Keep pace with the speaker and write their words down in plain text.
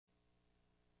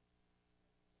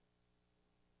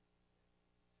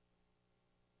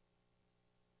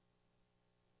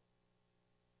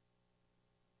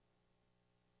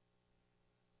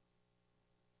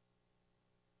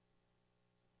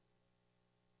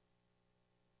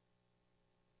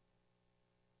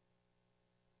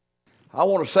I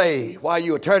want to say, while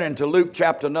you are turning to Luke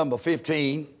chapter number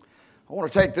 15, I want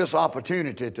to take this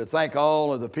opportunity to thank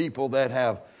all of the people that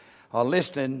are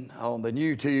listening on the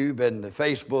YouTube and the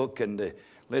Facebook and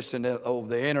listening over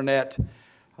the internet,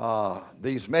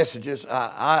 these messages.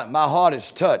 My heart is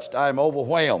touched. I am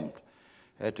overwhelmed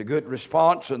at the good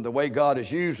response and the way God is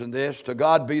using this. To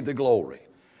God be the glory.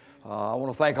 I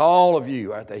want to thank all of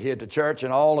you out there here at the church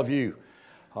and all of you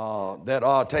that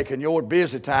are taking your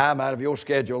busy time out of your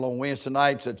schedule on Wednesday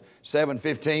nights at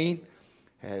 7:15,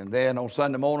 and then on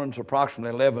Sunday mornings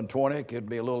approximately 11:20. It could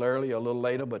be a little earlier, a little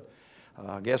later, but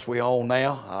I guess we're on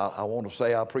now. I want to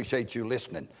say I appreciate you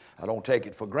listening. I don't take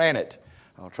it for granted.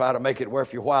 I'll try to make it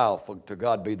worth your while. To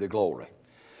God be the glory.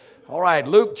 All right,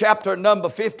 Luke chapter number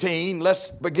 15. Let's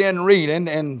begin reading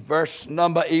in verse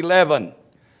number 11.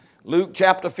 Luke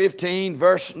chapter 15,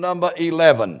 verse number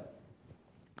 11.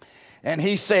 And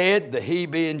he said, that he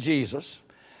being Jesus,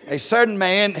 a certain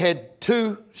man had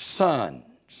 2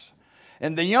 sons.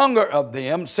 And the younger of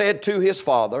them said to his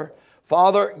father,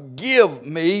 Father, give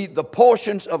me the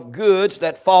portions of goods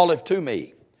that falleth to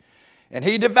me. And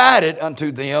he divided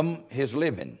unto them his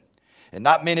living. And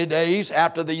not many days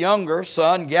after, the younger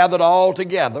son gathered all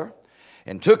together,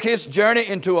 and took his journey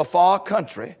into a far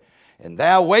country, and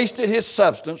there wasted his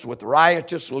substance with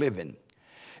riotous living.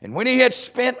 And when he had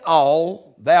spent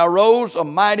all, there arose a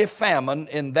mighty famine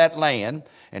in that land,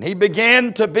 and he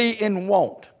began to be in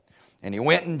want. And he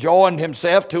went and joined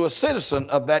himself to a citizen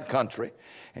of that country,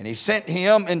 and he sent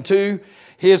him into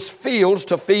his fields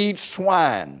to feed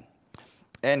swine.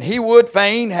 And he would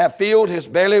fain have filled his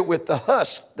belly with the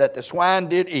husk that the swine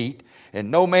did eat,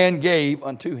 and no man gave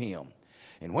unto him.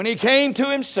 And when he came to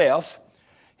himself,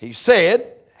 he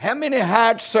said, How many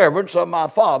hired servants of my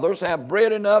father's have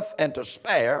bread enough and to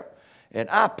spare, and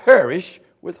I perish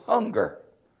with hunger?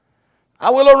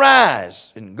 I will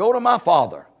arise and go to my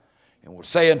father, and will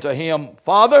say unto him,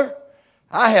 Father,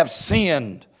 I have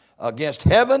sinned against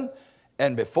heaven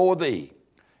and before thee,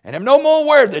 and am no more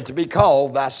worthy to be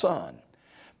called thy son.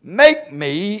 Make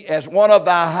me as one of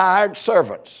thy hired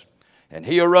servants. And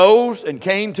he arose and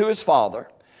came to his father.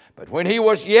 But when he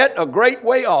was yet a great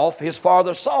way off, his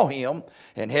father saw him,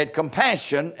 and had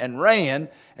compassion, and ran,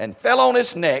 and fell on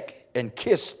his neck, and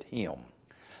kissed him.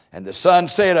 And the son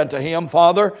said unto him,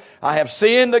 Father, I have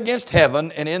sinned against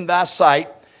heaven and in thy sight,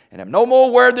 and am no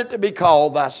more worthy to be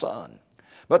called thy son.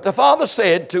 But the father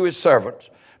said to his servants,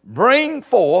 Bring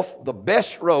forth the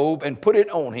best robe, and put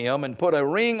it on him, and put a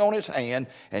ring on his hand,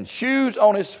 and shoes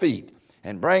on his feet.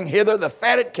 And bring hither the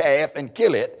fatted calf, and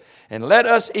kill it, and let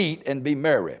us eat and be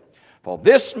merry. For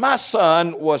this my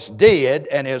son was dead,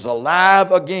 and is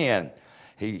alive again.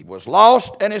 He was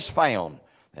lost, and is found.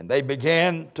 And they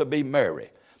began to be merry.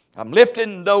 I'm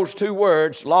lifting those 2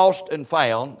 words, lost and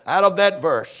found, out of that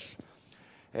verse,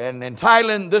 and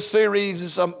entitling this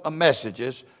series of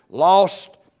messages,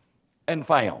 Lost and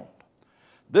Found.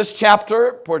 This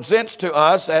chapter presents to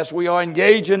us, as we are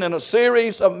engaging in a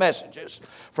series of messages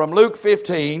from Luke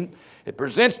 15, it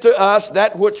presents to us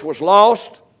that which was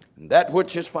lost and that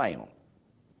which is found.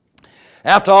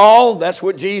 After all, that's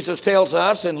what Jesus tells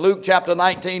us in Luke chapter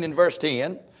 19 and verse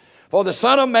 10. For the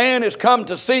Son of Man is come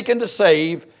to seek and to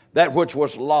save that which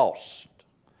was lost.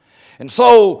 And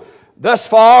so, thus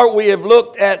far, we have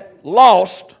looked at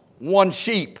lost one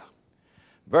sheep.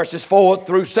 Verses 4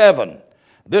 through 7.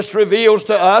 This reveals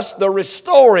to us the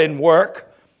restoring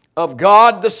work of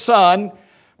God the Son,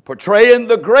 portraying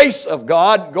the grace of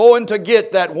God, going to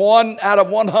get that 1 out of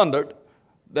 100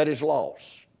 that is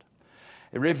lost.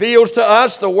 It reveals to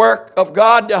us the work of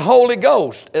God, the Holy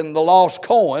Ghost, in the lost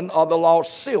coin or the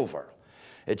lost silver.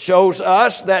 It shows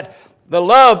us that the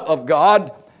love of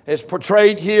God is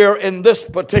portrayed here in this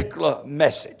particular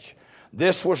message.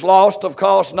 This was lost, of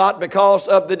course, not because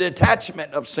of the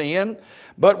detachment of sin,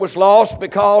 but was lost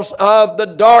because of the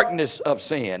darkness of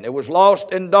sin. It was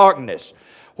lost in darkness.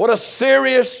 What a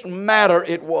serious matter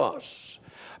it was,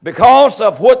 because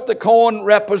of what the coin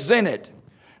represented.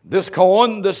 This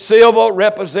coin, the silver,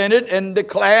 represented and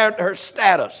declared her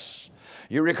status.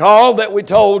 You recall that we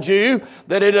told you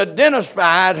that it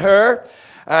identified her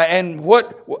and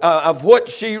of what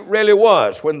she really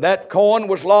was. When that coin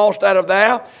was lost out of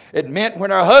there, it meant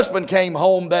when her husband came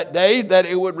home that day that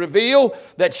it would reveal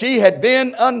that she had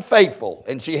been unfaithful,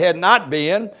 and she had not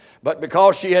been. But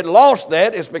because she had lost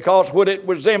that, it's because what it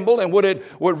resembled and what it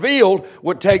revealed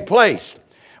would take place.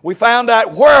 We found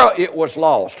out where it was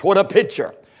lost. What a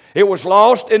picture. It was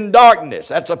lost in darkness.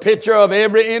 That's a picture of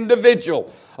every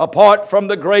individual apart from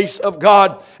the grace of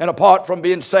God and apart from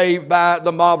being saved by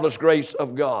the marvelous grace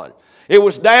of God. It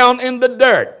was down in the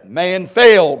dirt. Man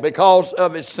fell because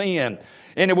of his sin.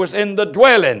 And it was in the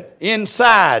dwelling,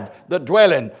 inside the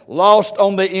dwelling, lost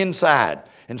on the inside.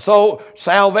 And so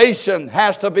salvation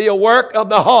has to be a work of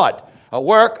the heart, a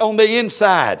work on the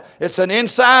inside. It's an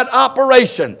inside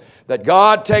operation that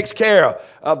God takes care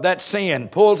of that sin,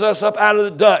 pulls us up out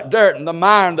of the dirt and the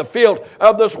mire and the filth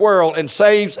of this world and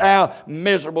saves our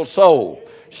miserable soul.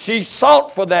 She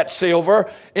sought for that silver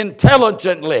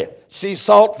intelligently. She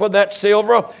sought for that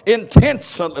silver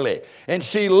intentionally. And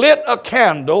she lit a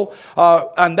candle,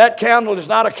 and that candle is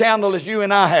not a candle as you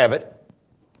and I have it.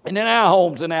 And in our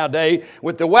homes in our day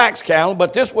with the wax candle,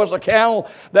 but this was a candle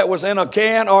that was in a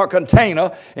can or a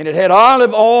container, and it had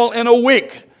olive oil in a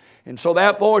wick. And so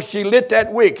therefore she lit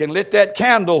that wick and lit that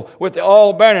candle with the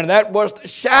oil burning. That was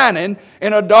shining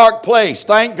in a dark place.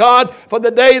 Thank God for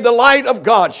the day the light of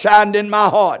God shined in my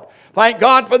heart. Thank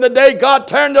God for the day God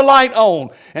turned the light on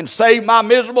and saved my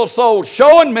miserable soul,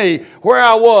 showing me where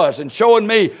I was and showing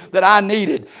me that I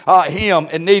needed Him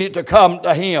and needed to come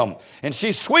to Him. And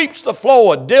she sweeps the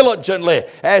floor diligently.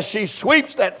 As she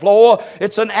sweeps that floor,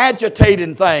 it's an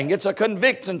agitating thing. It's a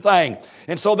convicting thing.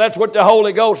 And so that's what the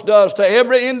Holy Ghost does to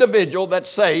every individual that's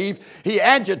saved. He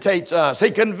agitates us.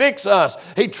 He convicts us.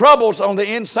 He troubles on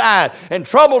the inside and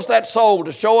troubles that soul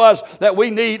to show us that we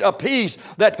need a peace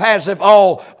that passeth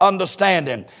all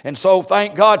understanding. And so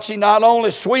thank God she not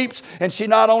only sweeps and she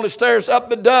not only stirs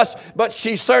up the dust, but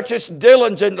she searches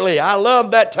diligently. I love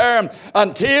that term,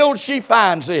 until she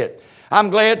finds it. I'm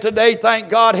glad today, thank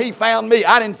God He found me.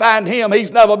 I didn't find Him.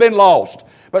 He's never been lost.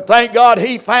 But thank God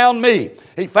He found me.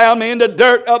 He found me in the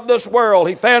dirt of this world.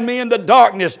 He found me in the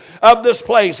darkness of this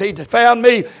place. He found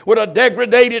me with a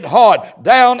degraded heart,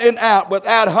 down and out,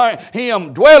 without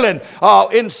Him, dwelling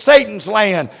in Satan's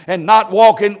land and not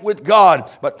walking with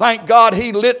God. But thank God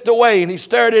He lit the way and He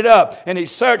stirred it up and He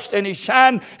searched and He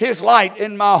shined His light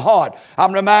in my heart.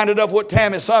 I'm reminded of what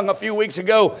Tammy sung a few weeks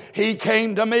ago. He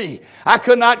came to me. I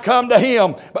could not come to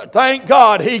Him, but thank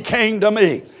God He came to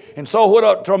me. And so what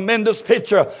a tremendous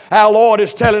picture our Lord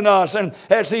is telling us. And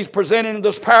as He's presenting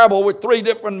this parable with three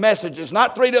different messages,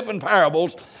 not three different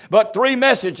parables, but three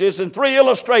messages and three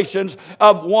illustrations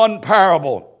of one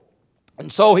parable. And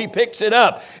so He picks it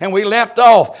up, and we left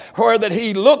off where that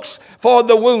He looks for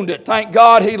the wounded. Thank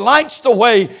God He lights the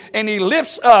way, and He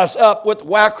lifts us up with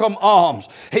welcome arms.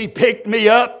 He picked me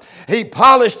up. He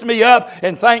polished me up,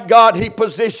 and thank God He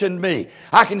positioned me.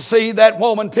 I can see that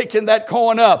woman picking that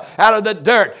corn up out of the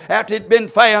dirt after it'd been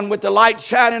found with the light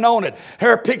shining on it.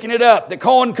 Her picking it up. The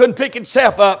corn couldn't pick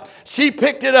itself up. She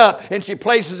picked it up, and she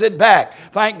places it back.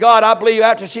 Thank God, I believe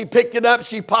after she picked it up,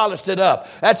 she polished it up.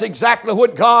 That's exactly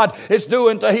what God is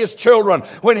doing to His children.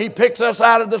 When He picks us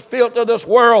out of the filth of this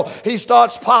world, He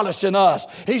starts polishing us.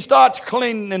 He starts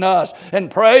cleaning us.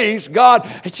 And praise God,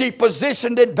 she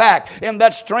positioned it back in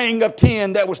that string of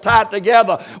tin that was tied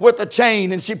together with a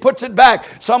chain, and she puts it back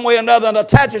some way or another and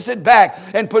attaches it back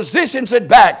and positions it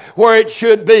back where it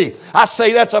should be. I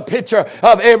say that's a picture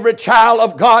of every child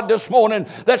of God this morning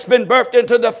that's been birthed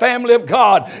into the family of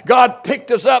God. God picked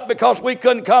us up because we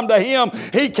couldn't come to Him.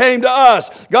 He came to us.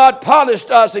 God polished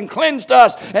us and cleansed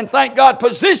us, and thank God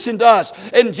positioned us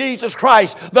in Jesus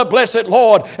Christ, the blessed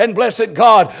Lord and blessed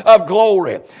God of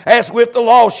glory. As with the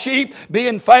lost sheep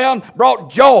being found brought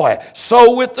joy,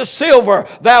 so with the silver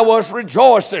there was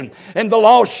rejoicing. In the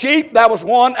lost sheep there was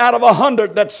 1 out of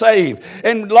 100 that's saved.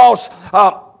 In lost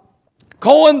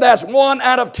corn, that's 1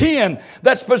 out of 10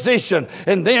 that's positioned.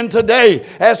 And then today,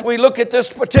 as we look at this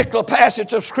particular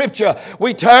passage of Scripture,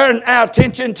 we turn our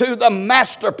attention to the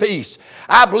masterpiece,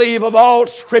 I believe, of all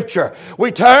Scripture.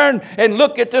 We turn and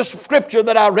look at this Scripture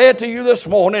that I read to you this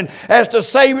morning as the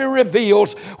Savior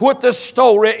reveals what this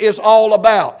story is all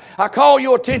about. I call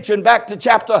your attention back to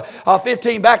chapter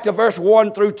 15, back to verse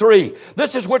 1 through 3.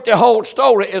 This is what the whole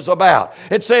story is about.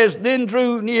 It says, "Then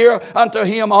drew near unto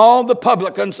Him all the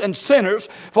publicans and sinners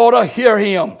for to hear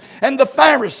Him. And the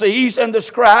Pharisees and the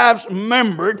scribes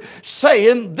murmured,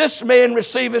 saying, This man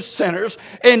receiveth sinners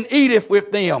and eateth with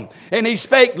them. And He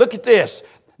spake," look at this,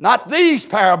 not these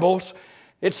parables.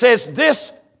 It says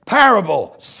this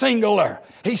parable, singular.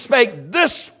 "He spake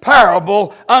this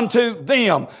parable unto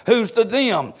them." Who's the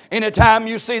them? Anytime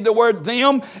you see the word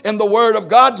them in the Word of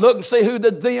God, look and see who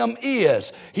the them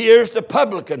is. Here's the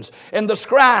publicans and the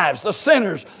scribes, the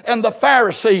sinners and the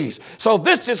Pharisees. So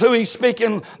this is who He's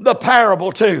speaking the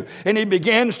parable to. And He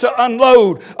begins to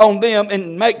unload on them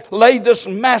and lay this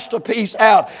masterpiece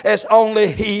out as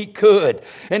only He could.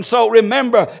 And so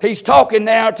remember, He's talking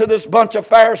now to this bunch of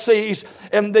Pharisees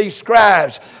and these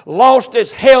scribes, lost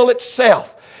as hell itself.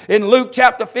 In Luke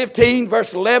chapter 15,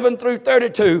 verse 11 through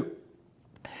 32,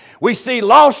 We see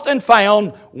lost and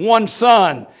found, one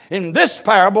son. In this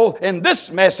parable, in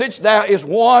this message, there is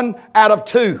one out of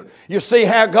two. You see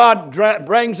how God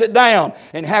brings it down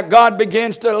and how God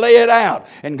begins to lay it out.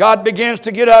 And God begins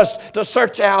to get us to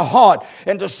search our heart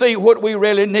and to see what we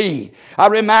really need. I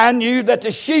remind you that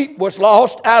the sheep was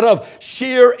lost out of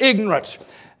sheer ignorance,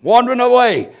 wandering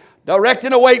away,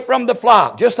 directing away from the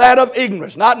flock, just out of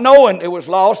ignorance, not knowing it was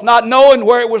lost, not knowing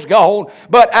where it was gone,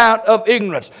 but out of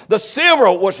ignorance. The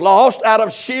silver was lost out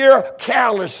of sheer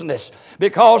carelessness,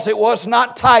 because it was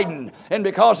not tightened and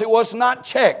because it was not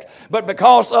checked, but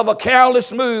because of a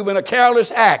careless move and a careless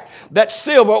act, that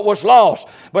silver was lost.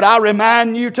 But I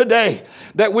remind you today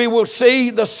that we will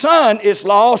see the son is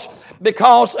lost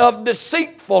because of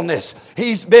deceitfulness.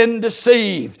 He's been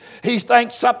deceived. He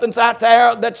thinks something's out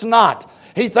there that's not.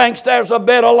 He thinks there's a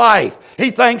better life.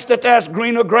 He thinks that there's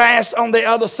greener grass on the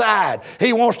other side.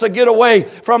 He wants to get away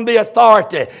from the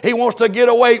authority. He wants to get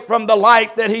away from the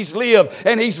life that he's lived.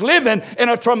 And he's living in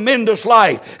a tremendous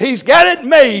life. He's got it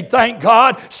made, thank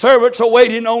God. Servants are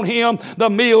waiting on him. The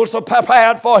meals are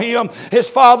prepared for him. His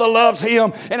father loves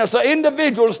him. And as an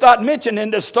individual, it's not mentioned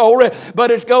in this story,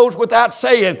 but it goes without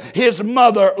saying, his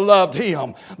mother loved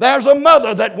him. There's a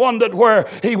mother that wondered where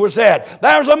he was at.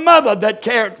 There's a mother that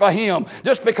cared for him.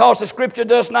 Just because the scripture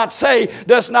does not say,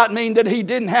 does not mean that he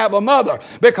didn't have a mother.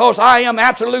 Because I am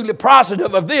absolutely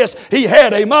positive of this. He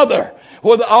had a mother.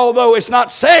 Although it's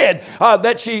not said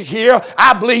that she's here,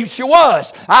 I believe she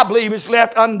was. I believe it's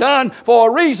left undone for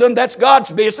a reason. That's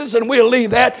God's business, and we'll leave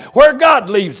that where God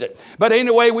leaves it. But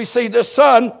anyway, we see the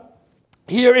son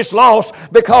here is lost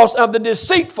because of the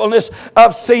deceitfulness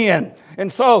of sin.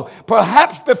 And so,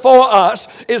 perhaps before us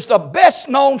is the best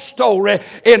known story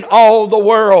in all the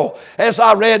world. As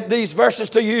I read these verses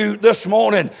to you this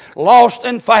morning, lost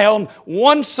and found,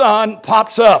 one son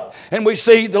pops up. And we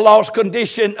see the lost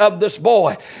condition of this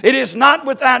boy. It is not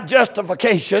without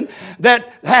justification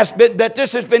that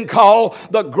this has been called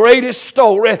the greatest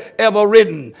story ever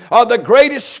written, or the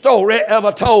greatest story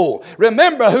ever told.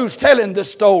 Remember who's telling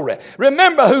this story.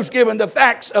 Remember who's giving the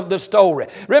facts of the story.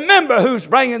 Remember who's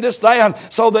bringing this down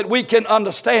so that we can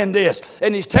understand this.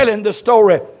 And he's telling the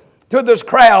story to this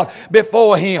crowd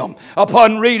before him.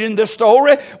 Upon reading the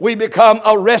story, we become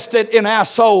arrested in our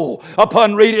soul.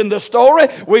 Upon reading the story,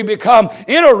 we become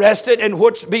interested in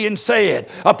what's being said.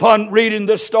 Upon reading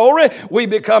the story, we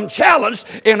become challenged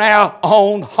in our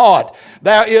own heart.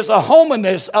 There is a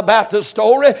homeriness about the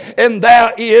story, and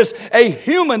there is a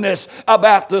humanness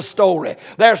about the story.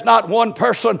 There's not one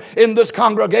person in this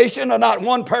congregation, or not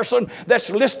one person that's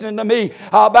listening to me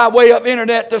by way of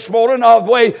internet this morning, or by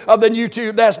way of the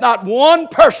YouTube. There's not one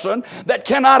person that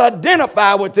cannot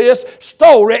identify with this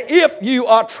story if you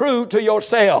are true to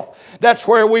yourself. That's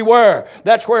where we were.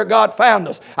 That's where God found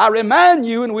us. I remind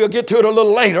you, and we'll get to it a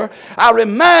little later, I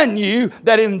remind you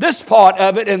that in this part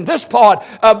of it, in this part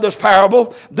of this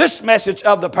parable, this message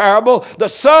of the parable, the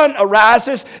son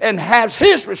arises and has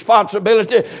his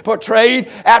responsibility portrayed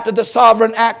after the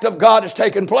sovereign act of God has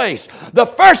taken place. The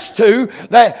first two,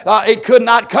 that it could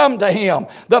not come to him.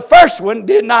 The first one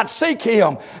did not seek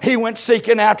him. He went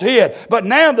seeking after it. But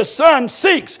now the son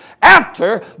seeks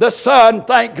after the son,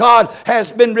 thank God,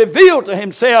 has been revealed to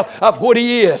himself of what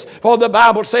he is. For the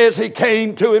Bible says he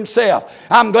came to himself.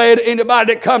 I'm glad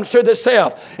anybody that comes to the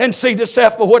self and see the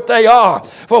self for what they are,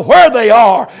 for where they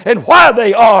are and why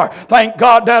they are. Thank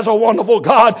God there's a wonderful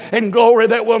God in glory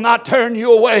that will not turn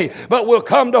you away, but will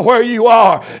come to where you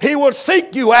are. He will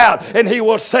seek you out and he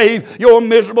will save your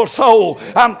miserable soul.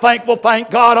 I'm thankful, thank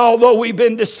God, although we've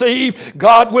been deceived,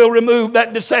 God will remove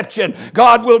that deception.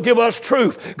 God will give us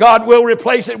truth. God will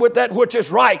replace it with that which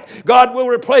is right. God will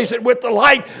replace it with the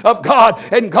light of God,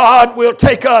 and God will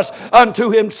take us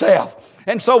unto himself.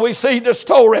 And so we see the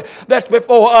story that's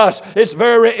before us. It's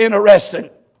very interesting.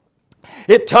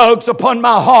 It tugs upon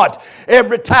my heart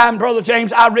every time, Brother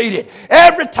James, I read it.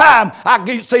 Every time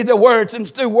I see the words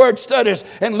and do word studies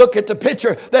and look at the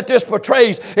picture that this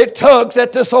portrays, it tugs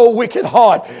at this old wicked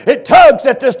heart. It tugs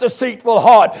at this deceitful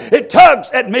heart. It tugs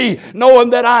at me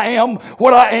knowing that I am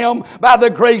what I am by the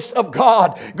grace of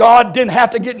God. God didn't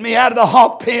have to get me out of the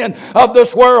hog pen of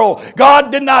this world.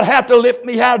 God did not have to lift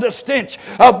me out of the stench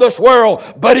of this world,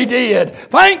 but he did.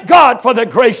 Thank God for the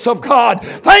grace of God.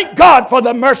 Thank God for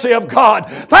the mercy of God.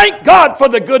 Thank God for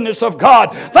the goodness of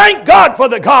God. Thank God for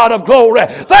the God of glory.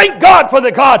 Thank God for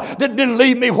the God that didn't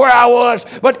leave me where I was,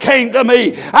 but came to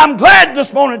me. I'm glad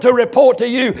this morning to report to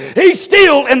you, he's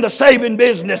still in the saving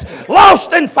business.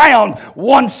 Lost and found,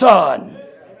 one son.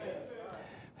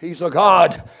 He's a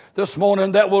God this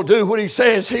morning that will do what he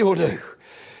says he will do.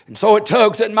 And so it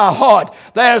tugs at my heart.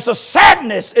 There's a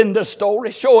sadness in this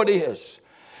story. Sure it is.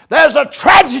 There's a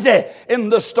tragedy in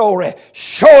the story.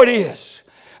 Sure it is,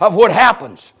 of what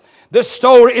happens. This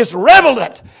story is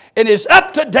relevant and is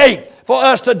up to date for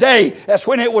us today as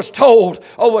when it was told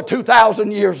over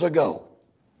 2,000 years ago.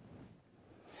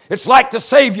 It's like the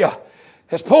Savior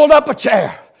has pulled up a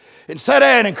chair and sat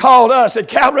down and called us at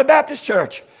Calvary Baptist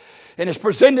Church and has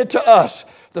presented to us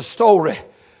the story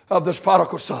of this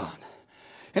prodigal son.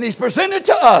 And he's presented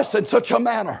to us in such a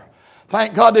manner.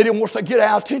 Thank God that he wants to get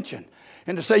our attention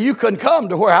and to say, you couldn't come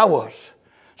to where I was,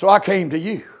 so I came to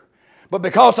you. But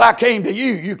because I came to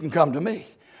you, you can come to me.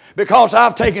 Because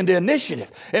I've taken the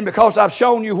initiative, and because I've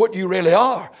shown you what you really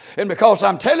are, and because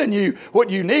I'm telling you what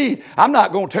you need, I'm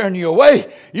not going to turn you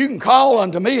away. You can call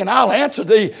unto me, and I'll answer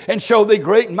thee and show thee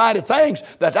great and mighty things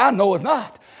that I knoweth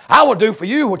not. I will do for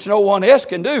you which no one else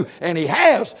can do. And he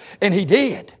has, and he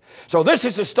did. So this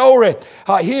is a story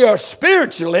here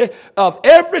spiritually of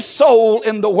every soul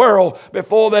in the world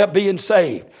before they're being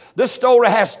saved. This story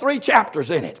has 3 chapters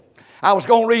in it. I was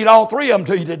going to read all 3 of them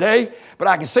to you today, but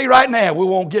I can see right now we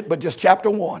won't get but just chapter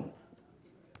 1.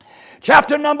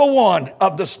 Chapter number 1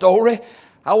 of the story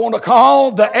I want to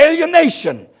call the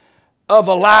alienation of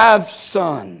a live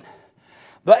son.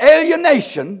 The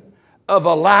alienation of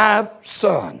a live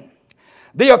son.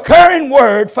 The occurring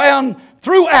word found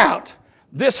throughout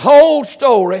this whole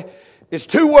story is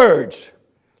 2 words: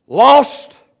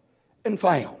 lost and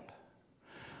found.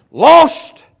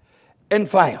 Lost and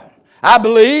found. I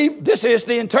believe this is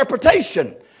the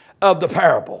interpretation of the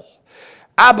parable.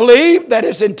 I believe that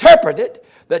it's interpreted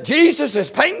that Jesus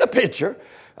is painting a picture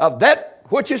of that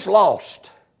which is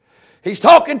lost. He's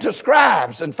talking to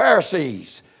scribes and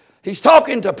Pharisees. He's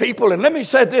talking to people, and let me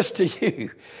say this to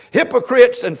you.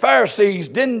 Hypocrites and Pharisees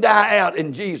didn't die out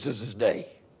in Jesus' day.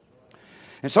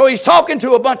 And so he's talking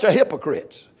to a bunch of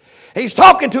hypocrites. He's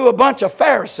talking to a bunch of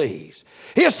Pharisees.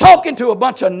 He's talking to a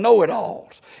bunch of know-it-alls.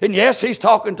 And yes, he's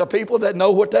talking to people that know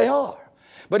what they are.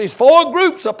 But it's 4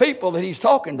 groups of people that he's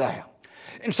talking to.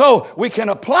 And so we can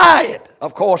apply it,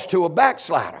 of course, to a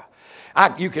backslider.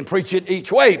 You can preach it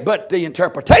each way, but the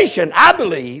interpretation, I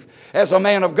believe, as a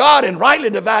man of God and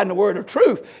rightly dividing the word of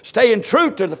truth, staying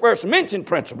true to the first mentioned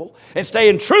principle and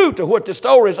staying true to what the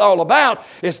story is all about,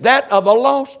 is that of a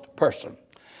lost person.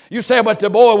 You say, but the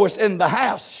boy was in the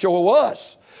house. Sure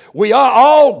was. We are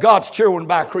all God's children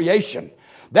by creation.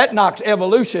 That knocks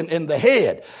evolution in the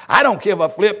head. I don't give a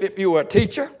flip if you're a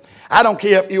teacher. I don't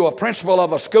care if you're a principal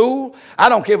of a school. I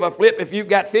don't give a flip if you've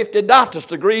got 50 doctor's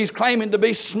degrees claiming to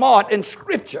be smart in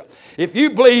Scripture. If you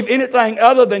believe anything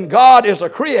other than God is a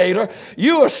creator,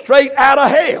 you are straight out of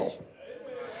hell.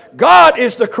 God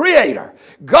is the creator.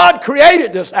 God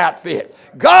created this outfit.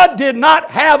 God did not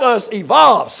have us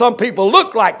evolve. Some people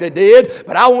look like they did,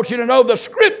 but I want you to know the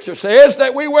Scripture says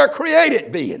that we were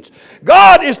created beings.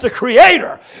 God is the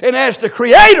creator, and as the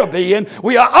creator being,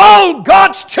 we are all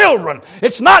God's children.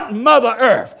 It's not Mother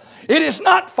Earth. It is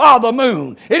not Father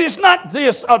Moon. It is not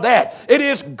this or that. It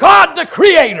is God the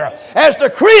Creator. As the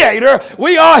Creator,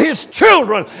 we are His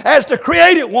children as the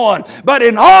created one. But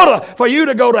in order for you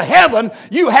to go to heaven,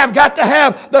 you have got to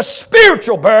have the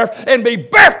spiritual birth and be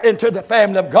birthed into the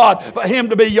family of God for Him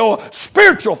to be your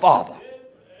spiritual father.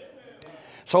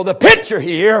 So the picture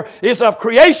here is of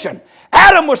creation.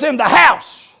 Adam was in the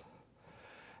house.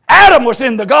 Adam was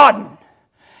in the garden.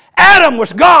 Adam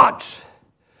was God's.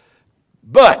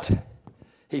 But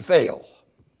he fell.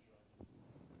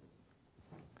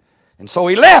 And so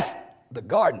he left the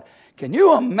garden. Can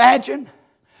you imagine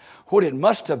what it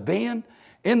must have been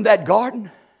in that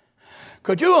garden?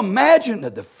 Could you imagine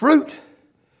of the fruit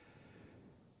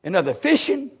and of the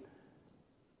fishing?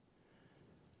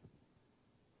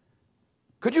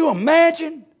 Could you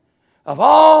imagine of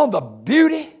all the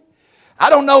beauty? I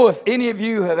don't know if any of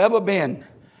you have ever been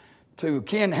to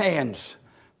Ken Hand's,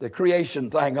 the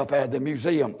creation thing up at the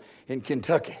museum in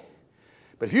Kentucky.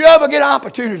 But if you ever get an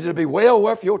opportunity, to be well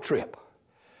worth your trip.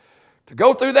 To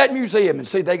go through that museum and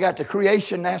see they got the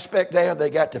creation aspect there,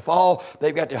 they got the fall,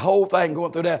 they've got the whole thing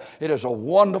going through there. It is a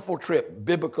wonderful trip,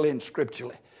 biblically and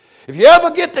scripturally. If you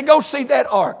ever get to go see that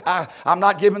ark, I'm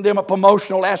not giving them a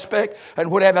promotional aspect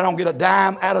and whatever, I don't get a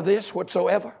dime out of this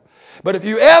whatsoever. But if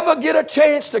you ever get a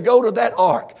chance to go to that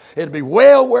ark, it'll be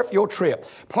well worth your trip.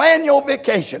 Plan your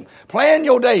vacation. Plan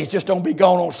your days. Just don't be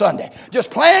gone on Sunday.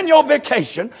 Just plan your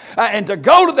vacation and to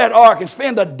go to that ark and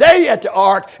spend a day at the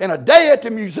ark and a day at the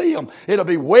museum. It'll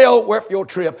be well worth your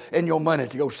trip and your money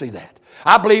to go see that.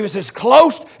 I believe it's as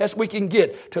close as we can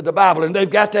get to the Bible. And they've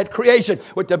got that creation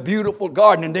with the beautiful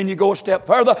garden. And then you go a step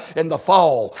further in the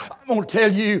fall. I'm going to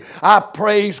tell you, I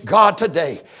praise God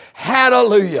today.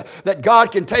 Hallelujah. That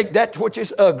God can take that which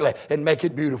is ugly and make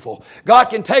it beautiful. God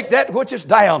can take that which is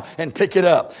down and pick it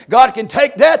up. God can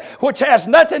take that which has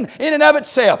nothing in and of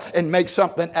itself and make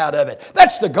something out of it.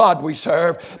 That's the God we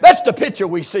serve. That's the picture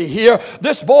we see here.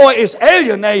 This boy is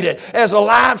alienated as a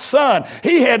live son.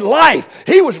 He had life.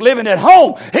 He was living at home.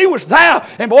 He was there,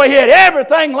 and boy, he had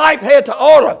everything life had to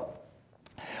order.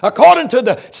 According to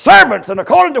the servants and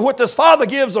according to what this father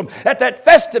gives them at that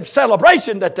festive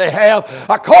celebration that they have,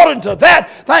 according to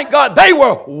that, thank God, they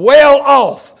were well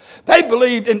off. They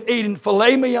believed in eating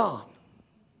filet mignon.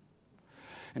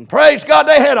 And praise God,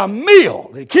 they had a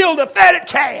meal. They killed a fatted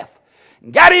calf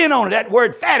and got in on it. That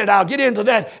word fatted, I'll get into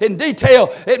that in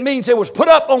detail. It means it was put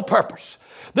up on purpose.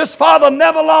 This father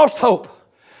never lost hope.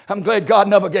 I'm glad God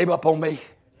never gave up on me.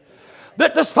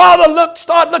 That this father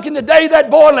started looking the day that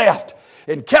boy left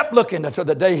and kept looking until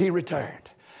the day he returned.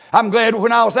 I'm glad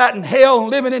when I was out in hell and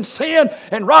living in sin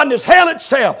and rotten as hell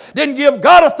itself, didn't give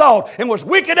God a thought and was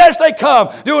wicked as they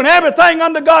come, doing everything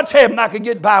under God's heaven I could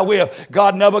get by with.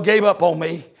 God never gave up on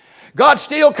me. God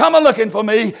still come a-looking for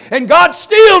me, and God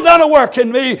still done a work in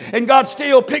me, and God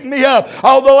still picked me up.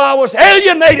 Although I was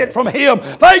alienated from Him,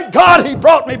 thank God He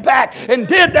brought me back and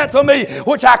did that for me,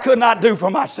 which I could not do for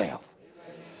myself.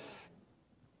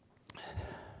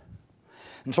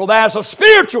 And so there's a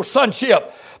spiritual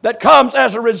sonship that comes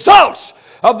as a result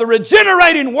of the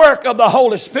regenerating work of the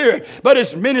Holy Spirit. But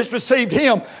as many as received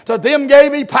Him, to them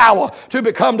gave He power to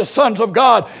become the sons of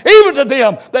God, even to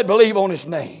them that believe on His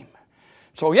name.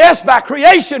 So yes, by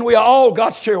creation we are all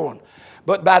God's children.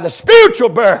 But by the spiritual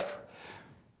birth,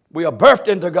 we are birthed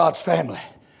into God's family,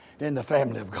 in the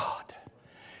family of God.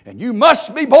 And you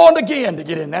must be born again to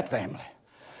get in that family.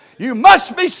 You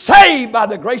must be saved by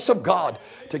the grace of God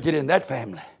to get in that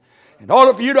family. In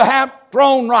order for you to have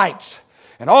throne rights,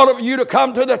 in order for you to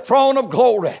come to the throne of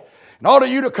glory, in order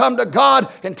for you to come to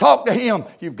God and talk to Him,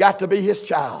 you've got to be His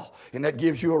child. And that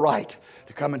gives you a right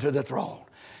to come into the throne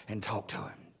and talk to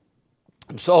Him.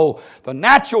 And so the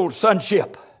natural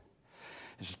sonship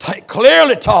is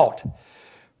clearly taught.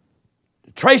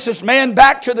 It traces man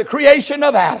back to the creation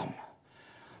of Adam.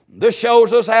 This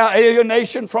shows us our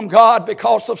alienation from God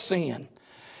because of sin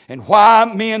and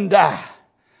why men die.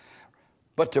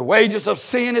 But the wages of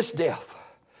sin is death,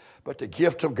 but the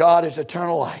gift of God is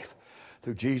eternal life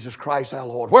through Jesus Christ our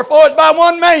Lord. Wherefore it's by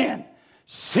one man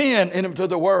sin entered into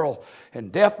the world,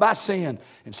 and death by sin.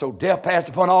 And so death passed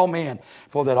upon all men,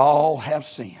 for that all have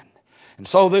sinned. And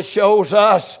so this shows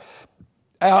us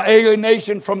our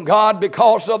alienation from God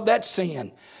because of that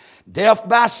sin. Death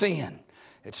by sin.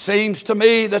 It seems to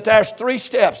me that there's 3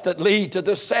 steps that lead to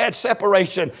this sad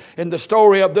separation in the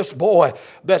story of this boy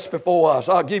that's before us.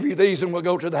 I'll give you these and we'll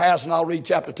go to the house and I'll read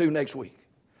chapter 2 next week.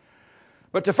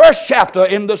 But the first chapter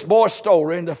in this boy's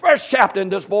story, in the first chapter in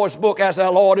this boy's book as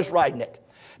our Lord is writing it,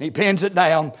 and he pens it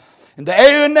down, in the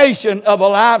alienation of a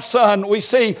live son, we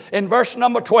see in verse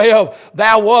number 12,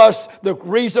 there was the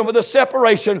reason for the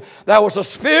separation. There was a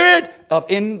spirit of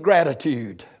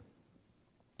ingratitude.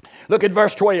 Look at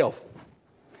verse 12.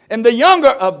 And the younger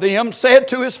of them said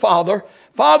to his father,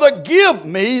 Father, give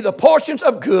me the portions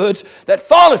of goods that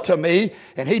falleth to me.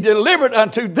 And he delivered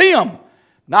unto them,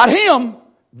 not him,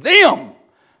 them.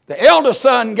 The elder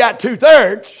son got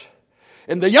 2/3,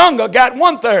 and the younger got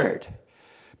 1/3.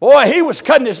 Boy, he was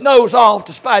cutting his nose off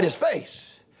to spite his face.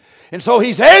 And so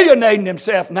he's alienating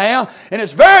himself now, and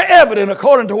it's very evident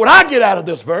according to what I get out of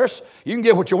this verse. You can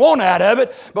get what you want out of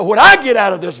it, but what I get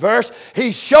out of this verse,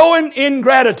 he's showing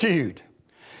ingratitude.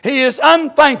 He is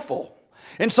unthankful.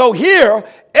 And so here,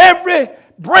 every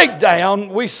breakdown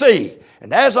we see,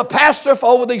 and as a pastor for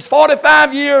over these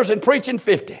 45 years and preaching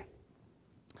 50,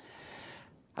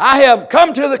 I have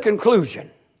come to the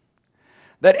conclusion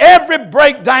that every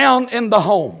breakdown in the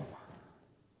home,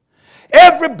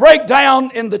 every breakdown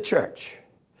in the church,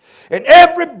 and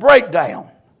every breakdown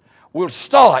will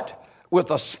start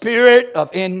with a spirit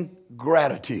of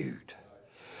ingratitude,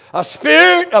 a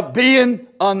spirit of being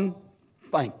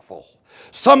unthankful.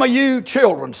 Some of you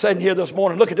children sitting here this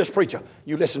morning, look at this preacher.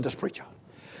 You listen to this preacher.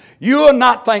 You are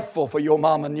not thankful for your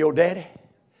mom and your daddy.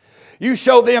 You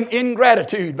show them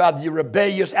ingratitude by your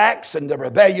rebellious acts and the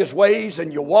rebellious ways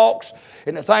and your walks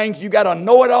and the things. You got a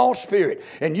know-it-all spirit.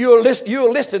 And you're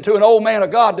listening to an old man of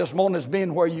God this morning that's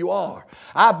been where you are.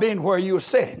 I've been where you were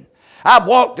sitting. I've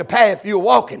walked the path you're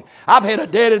walking. I've had a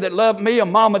daddy that loved me, a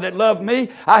mama that loved me.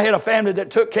 I had a family that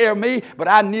took care of me, but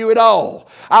I knew it all.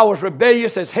 I was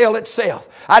rebellious as hell itself.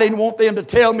 I didn't want them to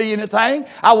tell me anything.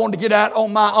 I wanted to get out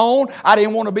on my own. I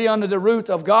didn't want to be under the roof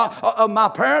of God, of my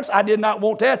parents. I did not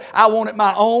want that. I wanted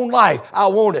my own life. I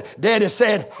wanted it. Daddy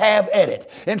said, have at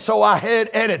it. And so I had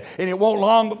at it. And it wasn't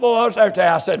long before I was there.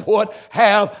 I said, what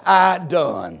have I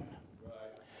done?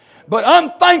 But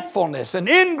unthankfulness and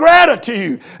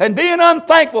ingratitude and being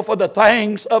unthankful for the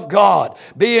things of God.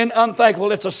 Being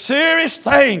unthankful. It's a serious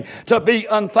thing to be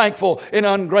unthankful and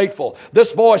ungrateful.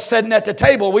 This boy's sitting at the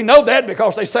table. We know that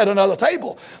because they set another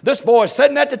table. This boy's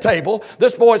sitting at the table.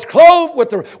 This boy's clothed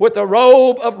with the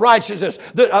robe of righteousness,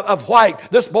 of white.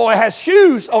 This boy has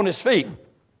shoes on his feet.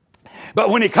 But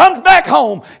when he comes back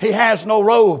home, he has no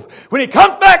robe. When he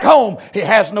comes back home, he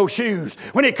has no shoes.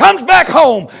 When he comes back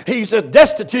home, he's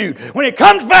destitute. When he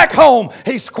comes back home,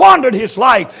 he squandered his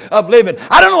life of living.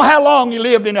 I don't know how long he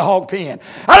lived in a hog pen.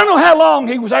 I don't know how long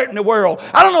he was out in the world.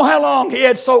 I don't know how long he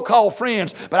had so-called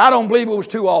friends, but I don't believe it was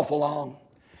too awful long.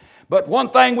 But one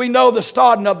thing we know, the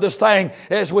starting of this thing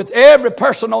is with every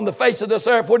person on the face of this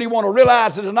earth, whether you want to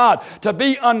realize it or not, to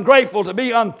be ungrateful, to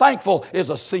be unthankful is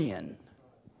a sin.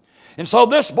 And so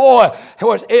this boy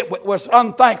was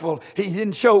unthankful. He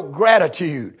didn't show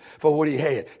gratitude for what he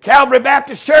had. Calvary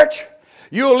Baptist Church,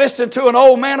 you're listening to an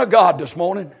old man of God this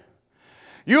morning.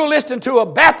 You're listening to a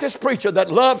Baptist preacher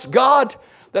that loves God,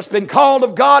 that's been called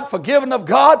of God, forgiven of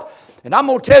God. And I'm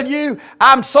going to tell you,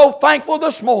 I'm so thankful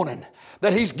this morning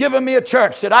that He's given me a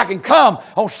church that I can come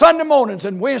on Sunday mornings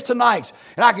and Wednesday nights,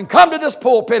 and I can come to this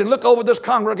pulpit and look over this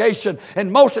congregation,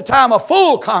 and most of the time a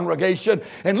full congregation,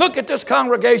 and look at this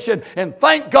congregation and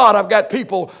thank God I've got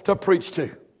people to preach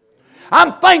to.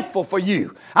 I'm thankful for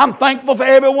you. I'm thankful for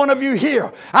every one of you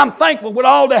here. I'm thankful with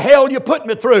all the hell you put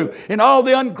me through, and all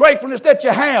the ungratefulness that you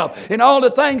have, and all the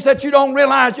things that you don't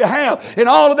realize you have, and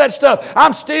all of that stuff.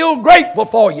 I'm still grateful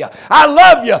for you. I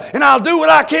love you, and I'll do what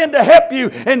I can to help you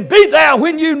and be there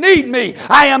when you need me.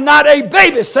 I am not a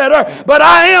babysitter, but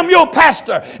I am your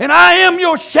pastor, and I am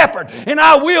your shepherd, and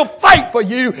I will fight for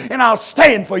you, and I'll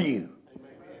stand for you.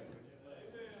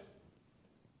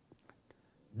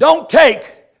 Don't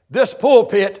take this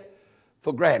pulpit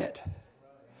for granted.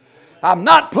 I'm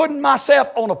not putting myself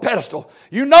on a pedestal.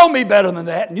 You know me better than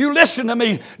that, and you listen to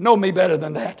me know me better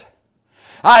than that.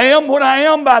 I am what I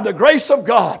am by the grace of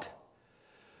God.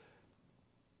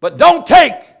 But don't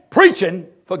take preaching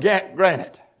for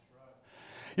granted.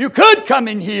 You could come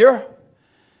in here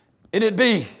and it'd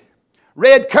be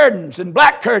red curtains and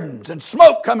black curtains and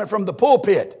smoke coming from the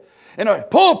pulpit. And a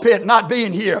pulpit not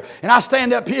being here. And I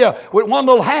stand up here with one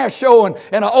little hair showing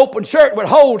and an open shirt with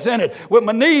holes in it, with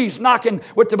my knees knocking,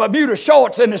 with the Bermuda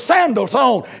shorts and the sandals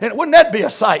on. And wouldn't that be a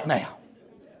sight now?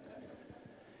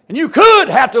 And you could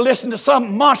have to listen to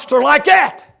some monster like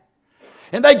that.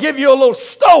 And they give you a little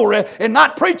story and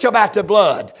not preach about the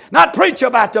blood, not preach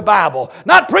about the Bible,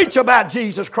 not preach about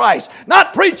Jesus Christ,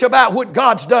 not preach about what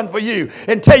God's done for you,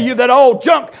 and tell you that old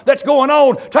junk that's going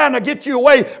on trying to get you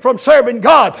away from serving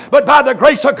God. But by the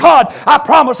grace of God, I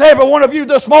promise every one of you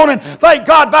this morning, thank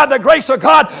God, by the grace of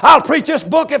God, I'll preach this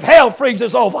book if hell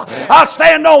freezes over. I'll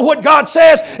stand on what God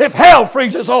says if hell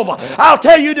freezes over. I'll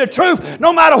tell you the truth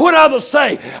no matter what others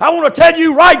say. I want to tell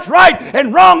you right's right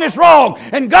and wrong is wrong.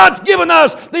 And God's given us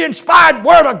the inspired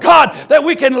Word of God that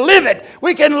we can live it,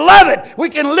 we can love it, we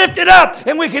can lift it up,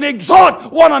 and we can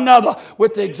exhort one another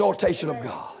with the exhortation of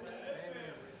God.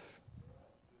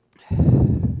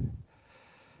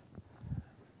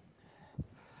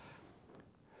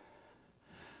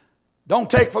 Don't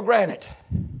take for granted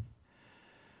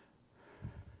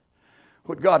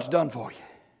what God's done for you.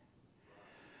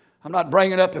 I'm not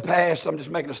bringing up the past. I'm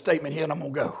just making a statement here and I'm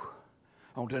going to go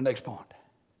on to the next point.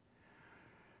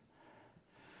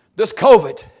 This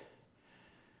COVID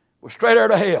was straight out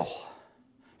of hell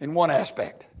in one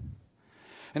aspect.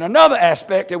 In another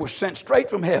aspect, it was sent straight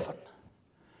from heaven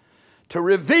to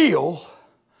reveal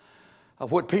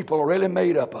of what people are really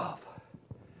made up of,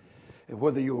 and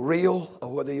whether you're real or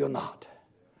whether you're not.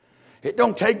 It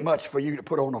don't take much for you to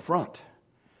put on a front.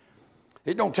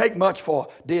 It don't take much for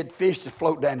dead fish to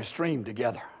float down the stream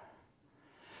together.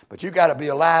 But you got to be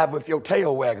alive with your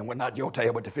tail wagging. Well, not your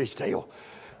tail, but the fish tail.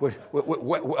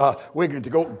 Wiggling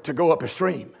to go up a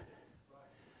stream.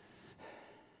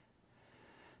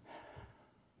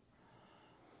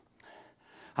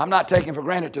 I'm not taking for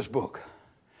granted this book.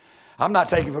 I'm not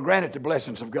taking for granted the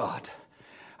blessings of God.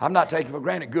 I'm not taking for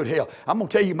granted good health. I'm going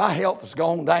to tell you my health has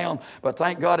gone down, but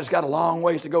thank God it's got a long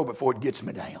ways to go before it gets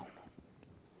me down.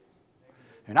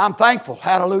 And I'm thankful,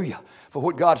 hallelujah, for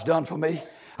what God's done for me.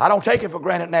 I don't take it for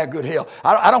granted now, good health.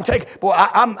 I don't take, boy,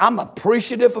 I'm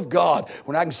appreciative of God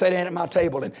when I can sit down at my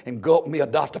table and gulp me a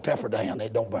Dr. Pepper down.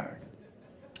 It don't burn.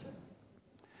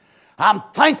 I'm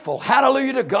thankful,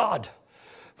 hallelujah to God,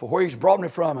 for where He's brought me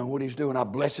from and what He's doing. I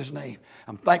bless His name.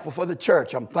 I'm thankful for the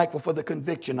church. I'm thankful for the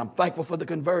conviction. I'm thankful for the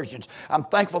conversions. I'm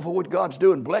thankful for what God's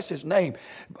doing. Bless His name.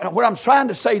 What I'm trying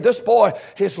to say, this boy,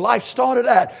 his life started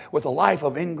out with a life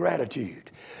of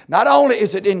ingratitude. Not only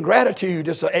is it ingratitude,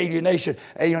 it's an alienation,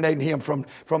 alienating him from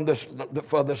this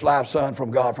live son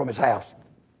from God, from his house.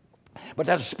 But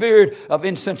that's a spirit of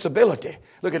insensibility.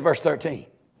 Look at verse 13.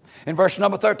 In verse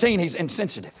number 13, he's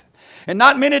insensitive. And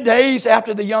not many days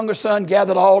after the younger son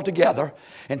gathered all together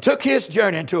and took his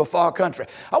journey into a far country.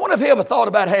 I wonder if he ever thought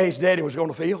about how his daddy was going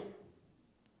to feel.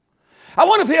 I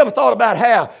wonder if he ever thought about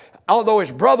how, although his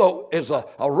brother is a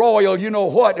royal you know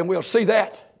what, and we'll see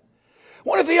that. I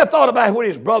wonder if he ever thought about what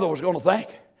his brother was going to think.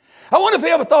 I wonder if he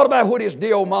ever thought about what his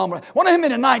dear old mama. I wonder how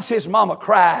many nights his mama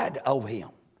cried over him.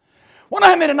 I wonder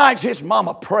how many nights his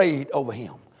mama prayed over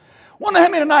him. I wonder how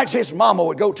many nights his mama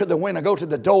would go to the window, go to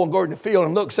the door and go in the field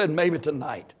and look and said, maybe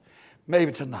tonight.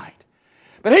 Maybe tonight.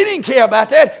 But he didn't care about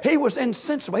that. He was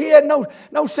insensible. He had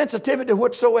no sensitivity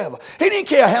whatsoever. He didn't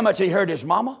care how much he hurt his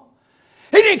mama.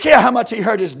 He didn't care how much he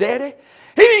hurt his daddy.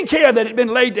 He didn't care that it had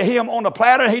been laid to him on a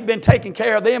platter. He'd been taking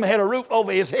care of them and had a roof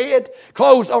over his head,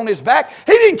 clothes on his back.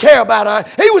 He didn't care about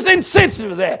it. He was insensitive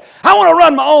to that. I want to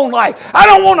run my own life. I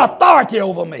don't want authority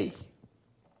over me.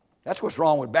 That's what's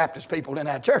wrong with Baptist people in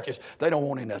our churches. They don't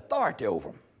want any authority over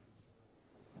them.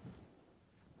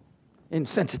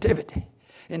 Insensitivity,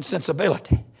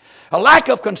 insensibility, a lack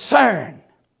of concern,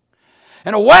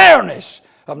 an awareness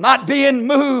of not being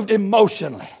moved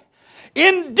emotionally,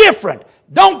 indifferent,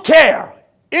 don't care,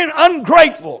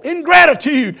 ungrateful.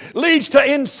 Ingratitude leads to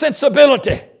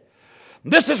insensibility.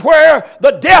 This is where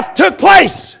the death took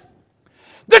place.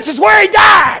 This is where he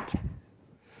died.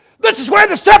 This is where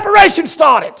the separation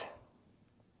started.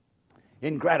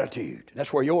 Ingratitude.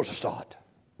 That's where yours will start.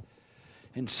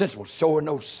 Insensible, showing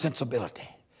no sensibility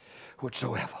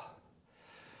whatsoever.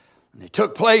 And it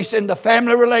took place in the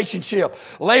family relationship.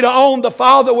 Later on, the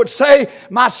father would say,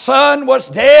 my son was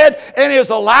dead and is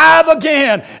alive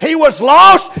again. He was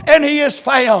lost and he is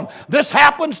found. This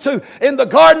happens in the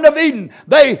Garden of Eden.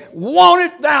 They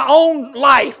wanted their own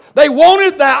life. They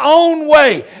wanted their own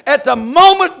way. At the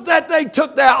moment that they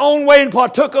took their own way and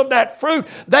partook of that fruit,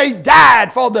 they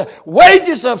died. For the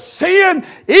wages of sin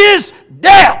is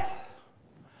death.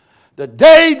 The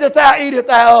day that thou eatest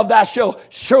thereof, thou shalt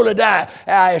surely die.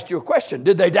 I asked you a question.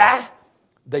 Did they die?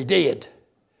 They did.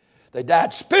 They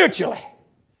died spiritually.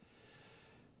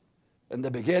 And they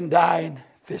began dying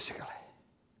physically.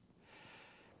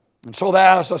 And so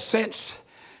there's a sense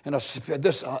and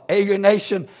this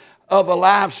alienation of a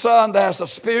live son. There's a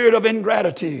spirit of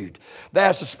ingratitude.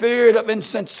 There's a spirit of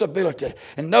insensibility.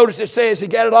 And notice it says he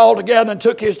gathered all together and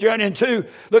took his journey into,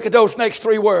 look at those next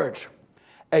three words,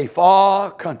 a far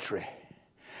country.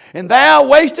 And thou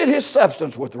wasted his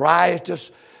substance with riotous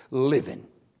living.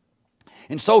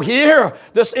 And so here,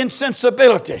 this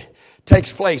insensibility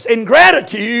takes place.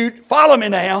 Ingratitude, follow me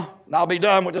now, and I'll be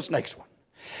done with this next one.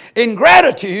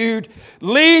 Ingratitude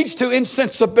leads to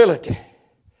insensibility.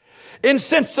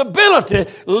 Insensibility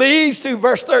leads to,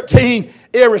 verse 13,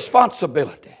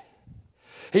 irresponsibility.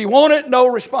 He wanted no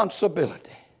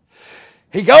responsibility.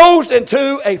 He goes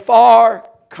into a far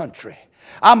country.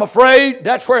 I'm afraid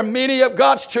that's where many of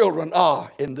God's children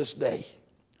are in this day.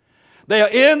 They are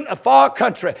in a far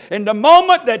country. In the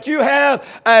moment that you have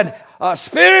a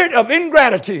spirit of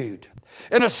ingratitude,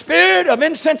 and a spirit of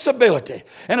insensibility,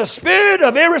 and a spirit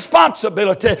of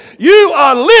irresponsibility, you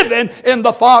are living in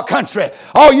the far country.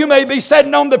 Oh, you may be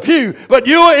sitting on the pew, but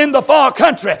you are in the far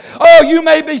country. Oh, you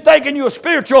may be thinking you're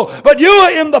spiritual, but you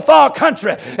are in the far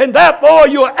country. And therefore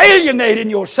you are alienating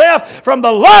yourself from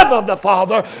the love of the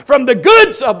Father, from the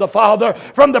goods of the Father,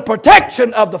 from the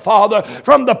protection of the Father,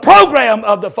 from the program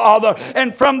of the Father,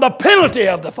 and from the penalty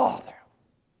of the Father.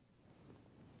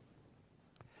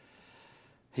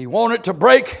 He wanted to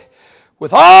break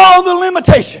with all the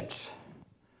limitations,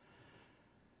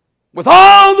 with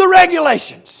all the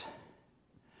regulations,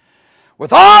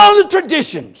 with all the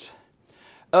traditions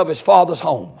of his father's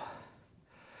home.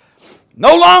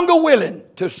 No longer willing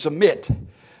to submit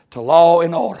to law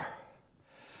and order.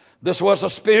 This was a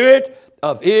spirit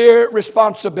of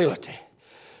irresponsibility.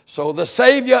 So the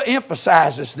Savior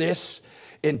emphasizes this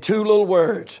in two little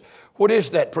words. What is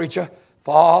that, preacher?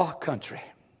 Far country.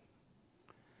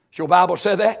 Does your Bible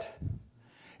say that?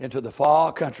 Into the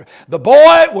far country. The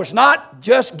boy was not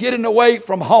just getting away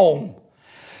from home.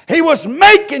 He was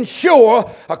making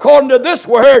sure, according to this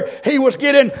word, he was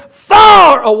getting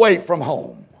far away from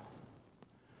home.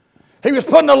 He was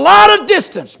putting a lot of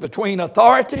distance between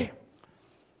authority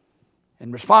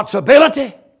and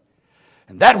responsibility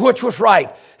and that which was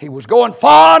right. He was going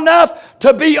far enough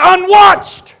to be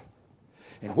unwatched.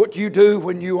 And what you do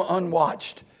when you are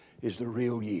unwatched is the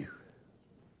real you.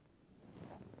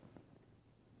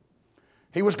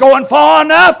 He was going far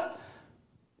enough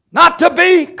not to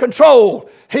be controlled.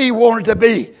 He wanted to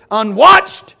be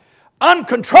unwatched,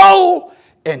 uncontrolled,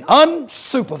 and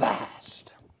unsupervised.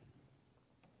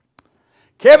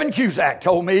 Kevin Cusack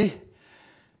told me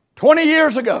 20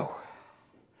 years ago,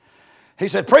 he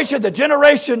said, "Preacher, the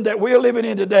generation that we're living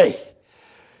in today,"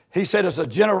 he said, "is a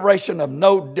generation of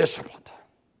no discipline."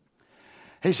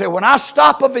 He said, "When I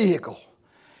stop a vehicle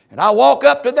and I walk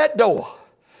up to that door,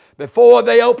 before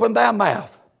they open their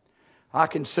mouth, I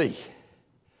can see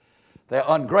they're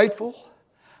ungrateful,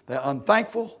 they're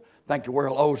unthankful, think the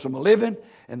world owes them a living,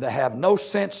 and they have no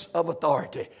sense of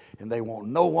authority, and they want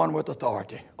no one with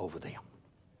authority over them."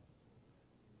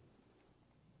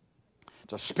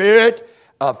 The spirit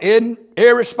of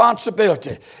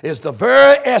irresponsibility is the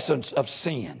very essence of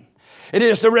sin. It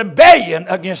is the rebellion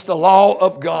against the law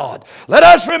of God. Let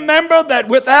us remember that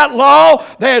without law,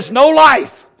 there's no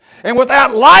life. And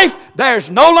without life, there's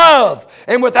no love.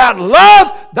 And without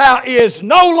love, there is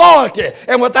no loyalty.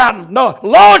 And without no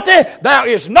loyalty, there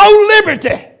is no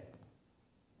liberty.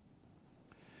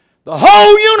 The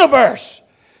whole universe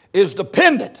is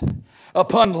dependent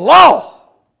upon law.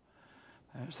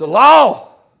 It's the law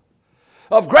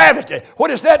of gravity.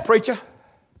 What is that, preacher?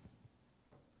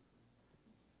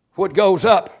 What goes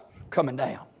up, coming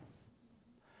down.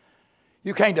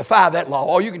 You can't defy that law.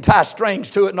 Or you can tie strings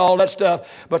to it and all that stuff.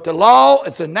 But the law,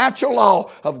 it's a natural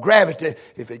law of gravity.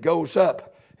 If it goes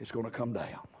up, it's going to come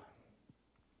down.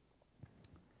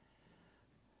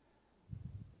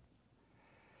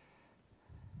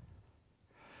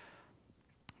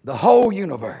 The whole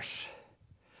universe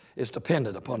is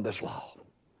dependent upon this law.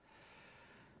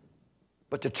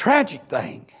 But the tragic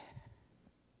thing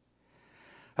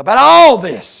about all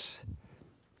this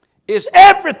is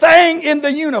everything in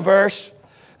the universe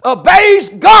obeys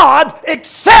God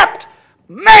except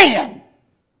man.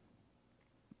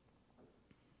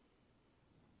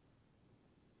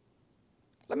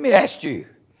 Let me ask you,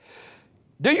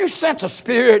 do you sense a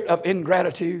spirit of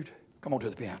ingratitude? Come on to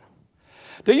the piano.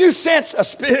 Do you sense a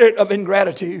spirit of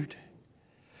ingratitude?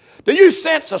 Do you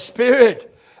sense a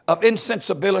spirit of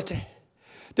insensibility?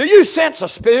 Do you sense a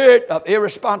spirit of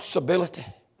irresponsibility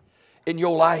in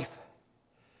your life?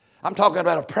 I'm talking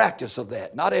about a practice of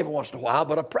that. Not every once in a while,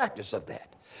 but a practice of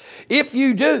that. If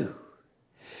you do,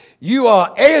 you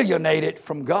are alienated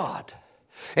from God.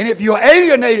 And if you're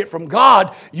alienated from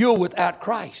God, you're without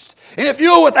Christ. And if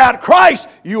you're without Christ,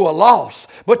 you are lost.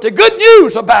 But the good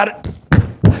news about it,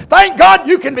 thank God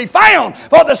you can be found,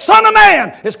 for the Son of Man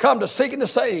has come to seek and to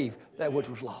save that which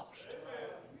was lost.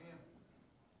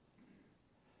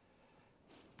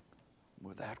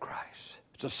 Without Christ.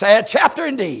 It's a sad chapter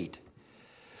indeed.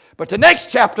 But the next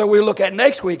chapter we'll look at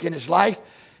next week in his life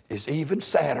is even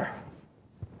sadder.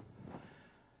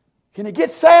 Can it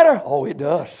get sadder? Oh, it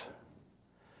does.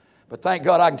 But thank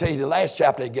God I can tell you the last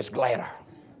chapter it gets gladder.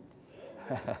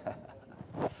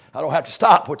 I don't have to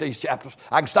stop with these chapters.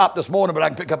 I can stop this morning, but I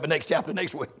can pick up the next chapter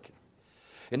next week.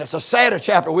 And it's a sadder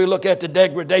chapter. We'll look at the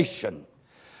degradation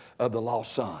of the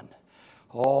lost son.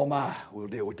 Oh my, we'll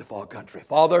deal with the far country.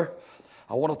 Father,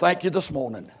 I want to thank you this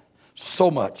morning so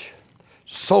much,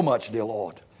 dear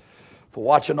Lord, for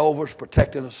watching over us,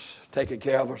 protecting us, taking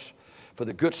care of us, for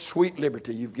the good, sweet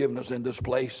liberty you've given us in this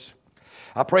place.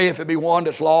 I pray if it be one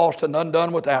that's lost and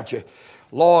undone without you,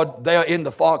 Lord, they're in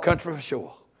the far country for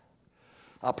sure.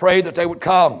 I pray that they would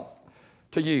come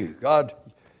to you, God,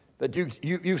 that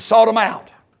you've sought them out.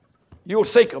 You'll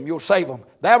seek them, you'll save them.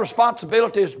 Their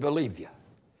responsibility is to believe you.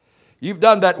 You've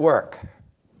done that work.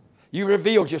 You've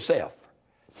revealed yourself.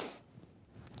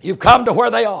 You've come to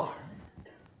where they are.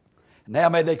 Now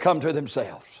may they come to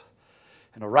themselves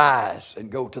and arise and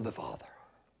go to the Father.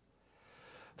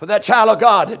 For that child of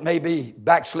God that may be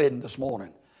backslidden this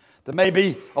morning, that may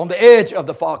be on the edge of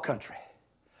the far country,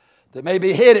 that may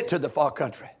be headed to the far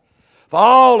country. For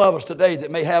all of us today that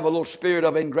may have a little spirit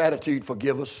of ingratitude,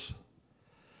 forgive us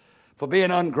for being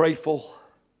ungrateful.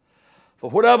 For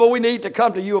whatever we need to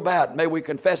come to you about, may we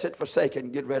confess it, forsake it,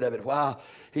 and get rid of it while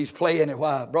he's playing it.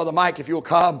 While Brother Mike, if you'll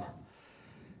come,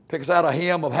 pick us out a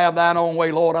hymn of Have Thine Own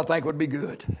Way, Lord, I think would be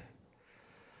good.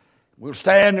 We'll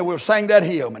stand and we'll sing that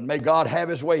hymn, and may God have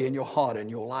his way in your heart and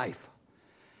your life.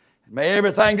 And may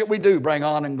everything that we do bring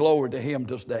honor and glory to him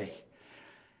this day.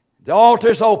 The altar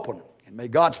is open. And may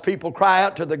God's people cry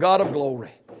out to the God of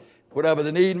glory. Whatever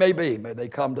the need may be, may they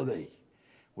come to thee.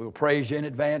 We'll praise you in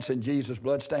advance in Jesus'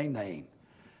 bloodstained name.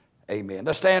 Amen.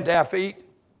 Let's stand to our feet.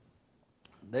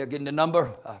 They're getting the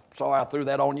number. Sorry I threw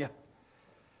that on you.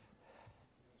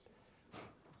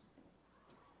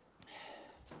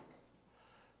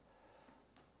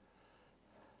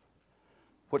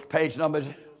 Which page number is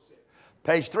it?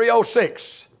 Page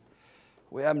 306.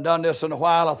 We haven't done this in a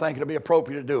while. I think it'll be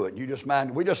appropriate to do it. You just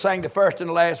mind. We just sang the first and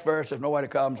the last verse. If nobody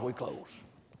comes, we close.